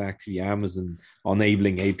bottleneck is actually Amazon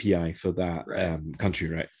enabling API for that country,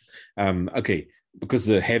 right? Okay, because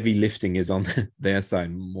the heavy lifting is on their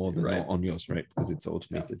side more than on yours, right? Because it's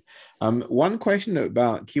automated. Yeah. One question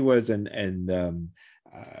about keywords and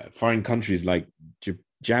foreign countries like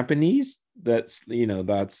Japanese. That's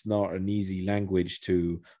not an easy language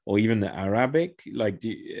to, or even Arabic.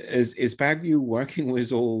 Is PackView working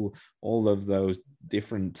with all of those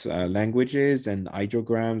different languages and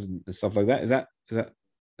ideograms and stuff like that? Is that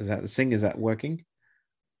the thing? Is that working?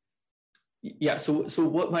 Yeah. So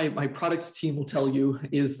what my product team will tell you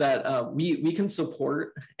is that we can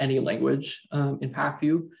support any language in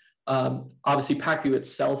PackView. Obviously, PackView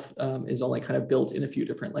itself is only kind of built in a few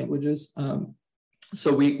different languages.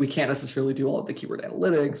 So we can't necessarily do all of the keyword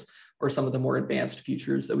analytics or some of the more advanced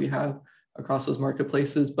features that we have across those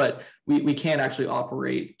marketplaces, but we can actually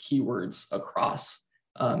operate keywords across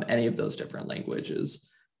any of those different languages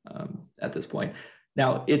at this point.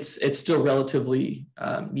 Now, it's still relatively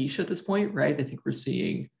niche at this point, right? I think we're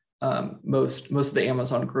seeing most of the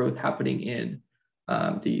Amazon growth happening in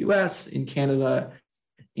the US, in Canada,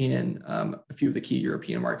 in a few of the key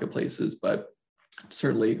European marketplaces, but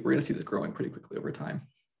certainly we're going to see this growing pretty quickly over time.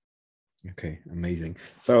 Okay, amazing.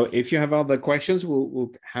 So if you have other questions,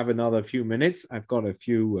 we'll have another few minutes. I've got a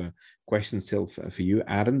few questions still for you,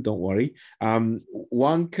 Adam, don't worry.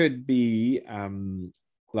 One could be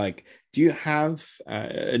do you have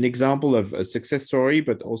an example of a success story,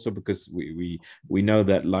 but also because we know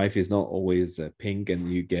that life is not always pink and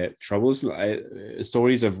you get troubles,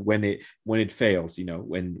 stories of when it fails,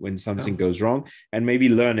 when something goes wrong, and maybe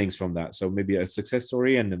learnings from that. So maybe a success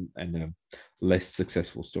story and a less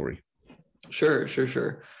successful story. Sure.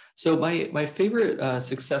 So my favorite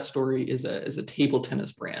success story is a table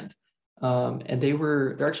tennis brand, and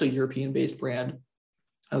they're actually a European-based brand.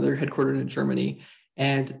 They're headquartered in Germany.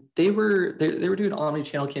 And they were doing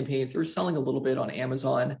omni-channel campaigns. They were selling a little bit on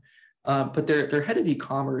Amazon, but their head of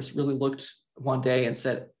e-commerce really looked one day and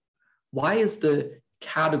said, "Why is the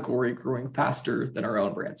category growing faster than our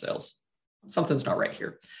own brand sales? Something's not right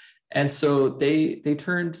here." And so they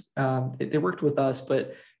turned. They worked with us,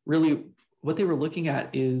 but really, what they were looking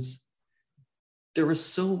at is there was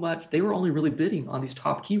so much. They were only really bidding on these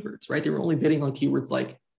top keywords, right? They were only bidding on keywords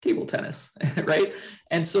like table tennis, right?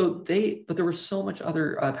 And so but there was so much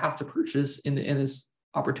other path to purchase in this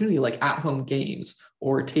opportunity, like at-home games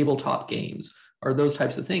or tabletop games or those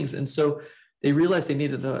types of things. And so they realized they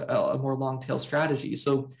needed a more long-tail strategy.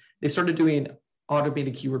 So they started doing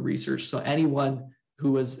automated keyword research. So anyone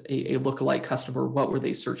who was a lookalike customer, what were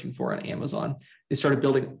they searching for on Amazon? They started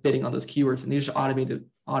bidding on those keywords, and they just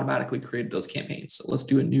automatically created those campaigns. So let's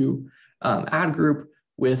do a new ad group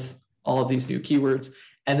with all of these new keywords.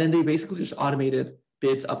 And then they basically just automated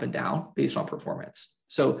bids up and down based on performance.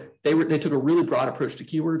 So they took a really broad approach to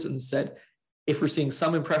keywords and said, if we're seeing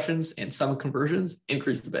some impressions and some conversions,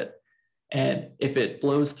 increase the bid. And if it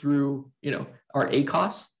blows through, our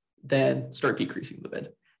ACoS, then start decreasing the bid.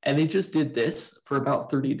 And they just did this for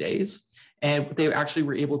about 30 days. And what they actually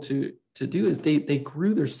were able to do is they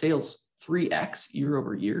grew their sales 3x year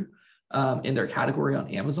over year in their category on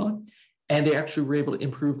Amazon. and they actually were able to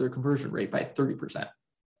improve their conversion rate by 30%.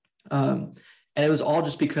 And it was all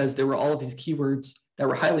just because there were all of these keywords that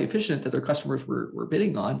were highly efficient that their customers were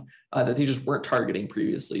bidding on that they just weren't targeting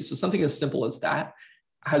previously. So something as simple as that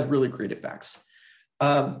has really great effects.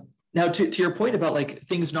 Now, to your point about like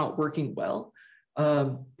things not working well,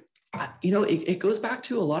 it goes back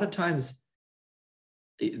to a lot of times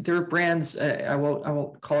there are brands, I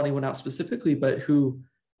won't call anyone out specifically, but who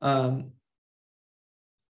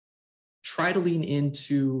try to lean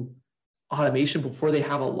into automation before they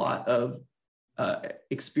have a lot of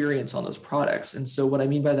experience on those products. And so what I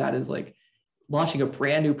mean by that is like launching a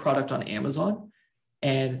brand new product on Amazon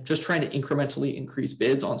and just trying to incrementally increase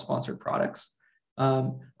bids on sponsored products.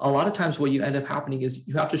 A lot of times what you end up happening is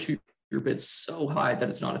you have to shoot your bids so high that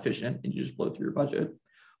it's not efficient and you just blow through your budget,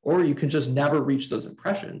 or you can just never reach those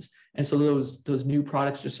impressions. And so those new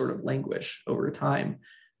products just sort of languish over time.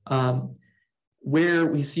 Where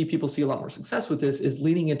we see people see a lot more success with this is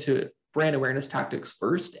leaning into brand awareness tactics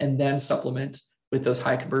first and then supplement with those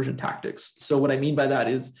high conversion tactics. So what I mean by that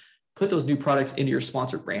is put those new products into your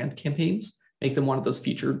sponsored brand campaigns, make them one of those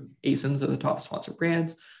featured ASINs at the top of sponsored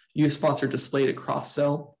brands, use sponsored display to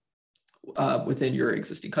cross-sell within your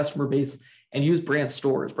existing customer base, and use brand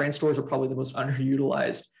stores. Brand stores are probably the most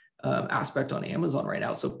underutilized aspect on Amazon right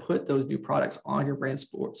now. So put those new products on your brand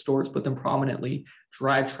stores, put them prominently,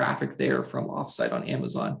 drive traffic there from offsite on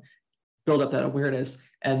Amazon, build up that awareness.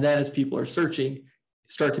 And then as people are searching,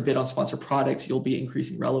 start to bid on sponsored products, you'll be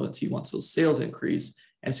increasing relevancy once those sales increase.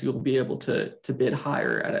 And so you'll be able to bid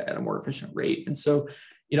higher at a more efficient rate. And so,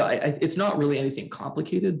 it's not really anything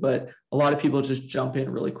complicated, but a lot of people just jump in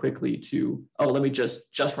really quickly to, let me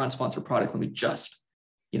just run sponsored product. Let me just,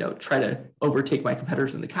 try to overtake my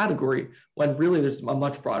competitors in the category, when really there's a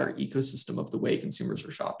much broader ecosystem of the way consumers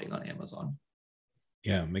are shopping on Amazon.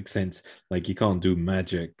 Yeah, makes sense. Like you can't do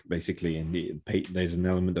magic basically, and there's an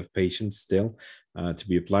element of patience still to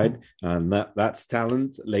be applied, and that's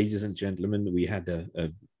talent, ladies and gentlemen. We had a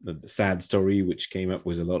sad story which came up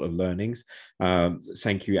with a lot of learnings.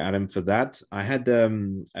 Thank you, Adam, for that. I had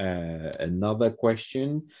another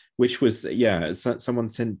question, which was someone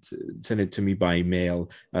sent it to me by email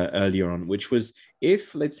earlier on, which was,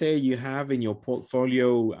 if let's say you have in your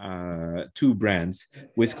portfolio 2 brands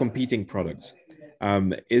with competing products,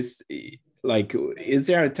 is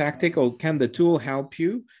there a tactic, or can the tool help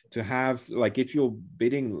you to have, like, if you're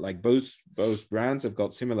bidding, like both brands have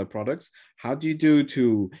got similar products, how do you do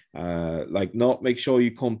to not make sure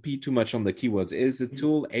you compete too much on the keywords? Is the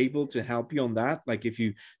tool able to help you on that? Like if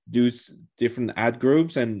you do different ad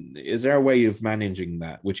groups, and is there a way of managing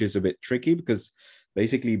that, which is a bit tricky because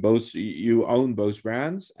basically you own both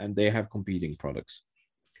brands and they have competing products?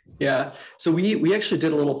 Yeah, so we actually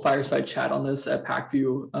did a little fireside chat on this at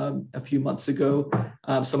PackView a few months ago.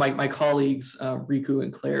 So my colleagues, Riku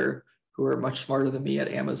and Claire, who are much smarter than me at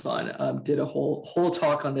Amazon, did a whole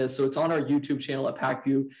talk on this. So it's on our YouTube channel at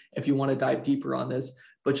PackView if you want to dive deeper on this.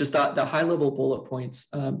 But just the high level bullet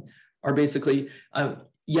points are basically,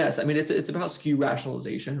 yes, I mean, it's about SKU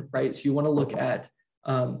rationalization, right? So you want to look at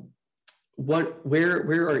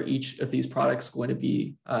where are each of these products going to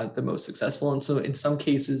be the most successful. And so in some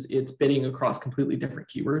cases, it's bidding across completely different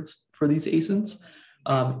keywords for these ASINs,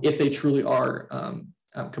 if they truly are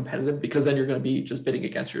competitive, because then you're going to be just bidding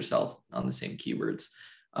against yourself on the same keywords.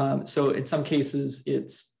 So in some cases,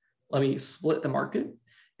 it's let me split the market.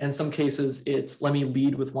 In some cases, it's let me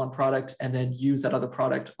lead with one product and then use that other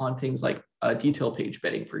product on things like detail page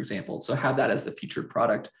bidding, for example. So have that as the featured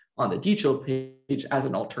product on the detail page as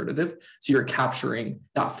an alternative. So you're capturing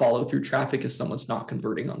that follow through traffic if someone's not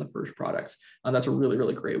converting on the first product. That's a really,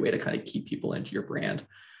 really great way to kind of keep people into your brand.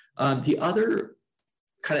 The other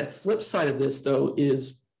kind of flip side of this, though,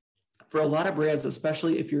 is for a lot of brands,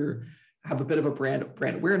 especially if you have a bit of a brand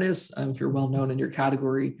awareness, if you're well known in your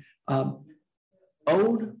category,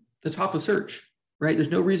 own the top of search, right?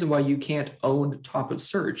 There's no reason why you can't own top of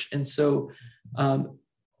search. And so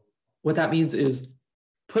what that means is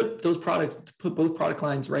put both product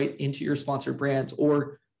lines right into your sponsored brands,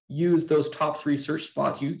 or use those top 3 search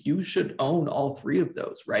spots. You should own all 3 of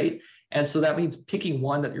those, right? And so that means picking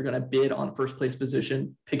one that you're going to bid on first place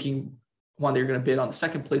position, picking one that you're going to bid on the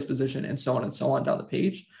second place position, and so on down the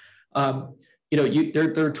page.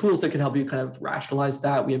 There are tools that can help you kind of rationalize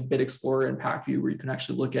that. We have Bid Explorer and PackView, where you can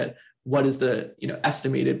actually look at what is the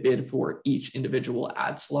estimated bid for each individual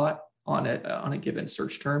ad slot on a given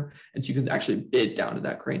search term, and so you can actually bid down to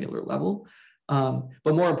that granular level.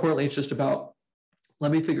 But more importantly, it's just about,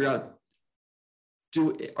 let me figure out,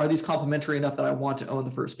 are these complementary enough that I want to own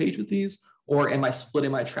the first page with these, or am I splitting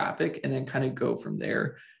my traffic, and then kind of go from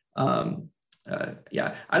there.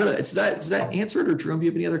 yeah, I don't know. Does that answer it, or Jerome, do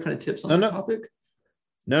you have any other kind of tips on that topic?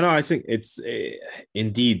 No, I think it's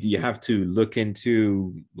indeed you have to look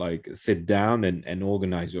into, like, sit down and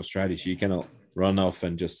organize your strategy. You cannot run off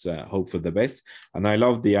and just hope for the best. And I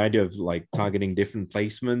love the idea of like targeting different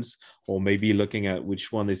placements, or maybe looking at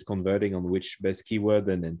which one is converting on which best keyword,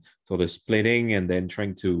 and then sort of splitting and then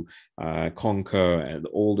trying to conquer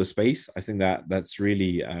all the space. I think that's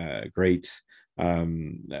really great.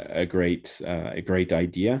 A great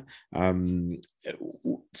idea.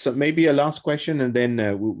 So maybe a last question, and then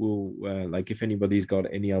we'll like, if anybody's got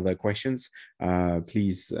any other questions,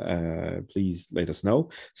 please let us know.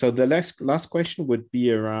 So the last question would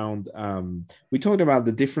be around, we talked about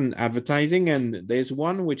the different advertising, and there's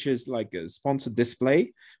one which is like a sponsored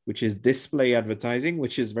display, which is display advertising,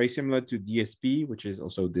 which is very similar to DSP, which is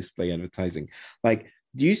also display advertising. Like,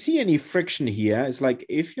 do you see any friction here? It's like,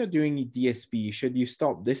 if you're doing DSP, should you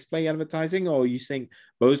stop display advertising, or you think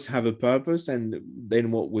both have a purpose? And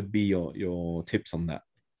then what would be your tips on that?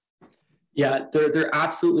 Yeah, they're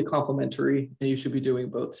absolutely complementary, and you should be doing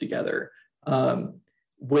both together.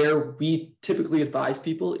 Where we typically advise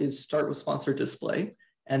people is start with sponsored display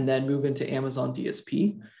and then move into Amazon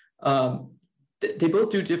DSP. They both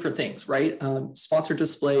do different things, right? Sponsored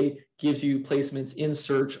display gives you placements in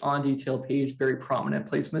search, on detail page, very prominent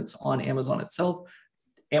placements on Amazon itself.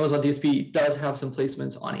 Amazon DSP does have some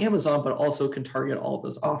placements on Amazon, but also can target all of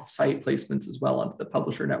those off-site placements as well onto the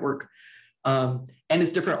publisher network. And it's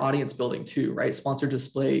different audience building too, right? Sponsored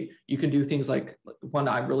display, you can do things like, one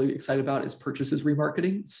I'm really excited about is purchases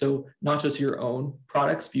remarketing. So not just your own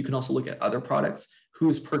products, but you can also look at other products,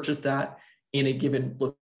 who's purchased that in a given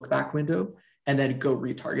look back window, and then go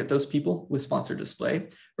retarget those people with sponsored display.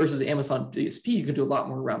 Versus Amazon DSP, you can do a lot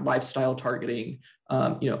more around lifestyle targeting,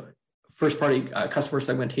 first party customer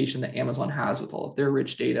segmentation that Amazon has with all of their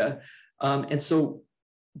rich data. And so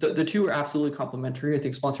the two are absolutely complementary. I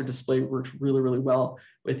think sponsored display works really, really well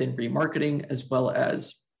within remarketing, as well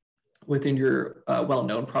as within your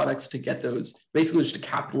well-known products, to get those, basically just to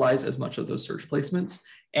capitalize as much of those search placements.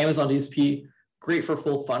 Amazon DSP, great for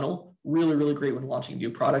full funnel, really, really great when launching new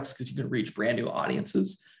products, because you can reach brand new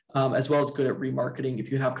audiences, as well as good at remarketing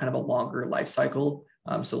if you have kind of a longer life cycle.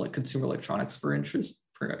 So like consumer electronics, for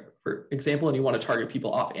example, and you want to target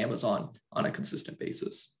people off Amazon on a consistent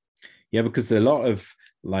basis. Yeah, because a lot of,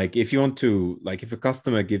 like, if you want to, like, if a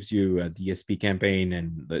customer gives you a DSP campaign,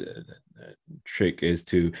 and the trick is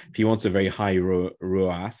to, if he wants a very high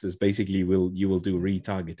ROAS, is basically you will do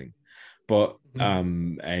retargeting. But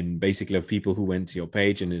and basically of people who went to your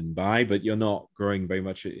page and didn't buy, but you're not growing very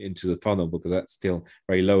much into the funnel, because that's still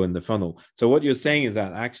very low in the funnel. So what you're saying is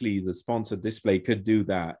that actually the sponsored display could do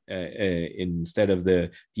that instead of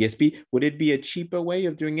the DSP. Would it be a cheaper way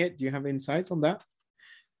of doing it? Do you have insights on that?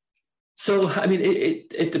 So, I mean,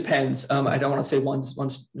 it depends. I don't want to say one's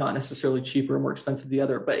not necessarily cheaper or more expensive than the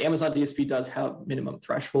other, but Amazon DSP does have minimum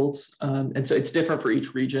thresholds. And so it's different for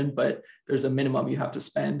each region, but there's a minimum you have to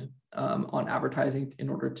spend on advertising in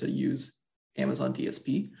order to use Amazon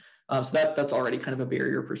DSP. So that's already kind of a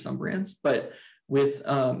barrier for some brands. But with,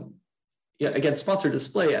 again, sponsored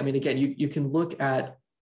display, I mean, again, you can look at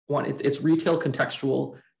one, it's retail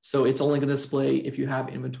contextual. So it's only going to display if you have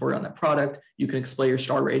inventory on that product. You can display your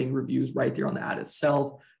star rating reviews right there on the ad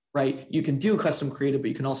itself, right? You can do custom creative, but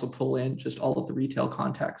you can also pull in just all of the retail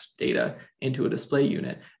context data into a display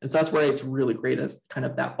unit. And so that's where it's really great as kind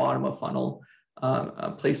of that bottom of funnel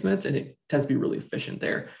placements, and it tends to be really efficient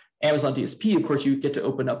there. Amazon DSP, of course, you get to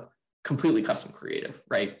open up completely custom creative,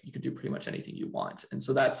 right? You can do pretty much anything you want. And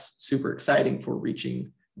so that's super exciting for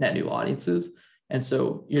reaching net new audiences. And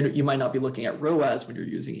so you might not be looking at ROAS when you're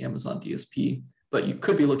using Amazon DSP, but you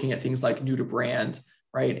could be looking at things like new to brand,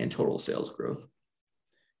 right? And total sales growth.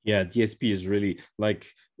 Yeah, DSP is really, like,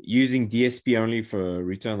 using DSP only for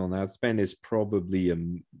return on ad spend is probably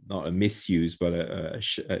not a misuse, but a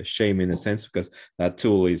shame in a sense, because that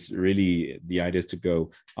tool is really, the idea is to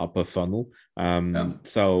go upper funnel.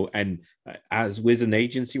 So, and as with an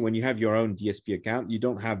agency, when you have your own DSP account, you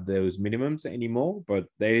don't have those minimums anymore, but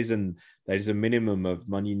there is a minimum of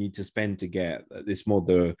money you need to spend to get this more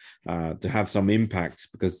to have some impact,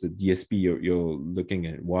 because the DSP, you're looking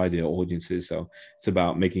at wider audiences. So it's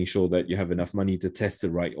about making sure that you have enough money to test the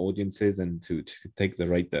right audiences and to take the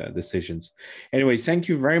right decisions. Anyways, thank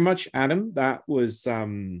you very much, Adam. That was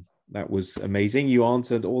amazing. You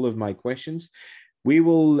answered all of my questions. We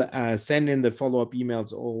will send in the follow-up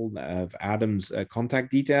emails all of Adam's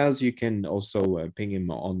contact details. You can also ping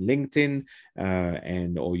him on LinkedIn,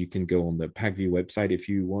 or you can go on the PacView website if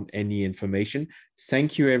you want any information.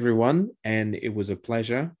 Thank you, everyone, and it was a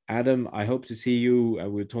pleasure. Adam, I hope to see you.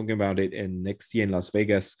 We're talking about it next year in Las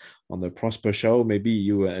Vegas on the Prosper Show. Maybe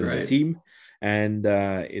you and the team. And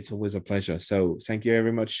it's always a pleasure. So thank you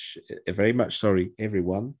very much,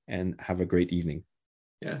 everyone, and have a great evening.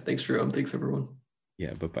 Yeah, thanks, Jerome. Thanks, everyone.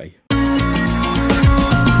 Yeah, bye-bye.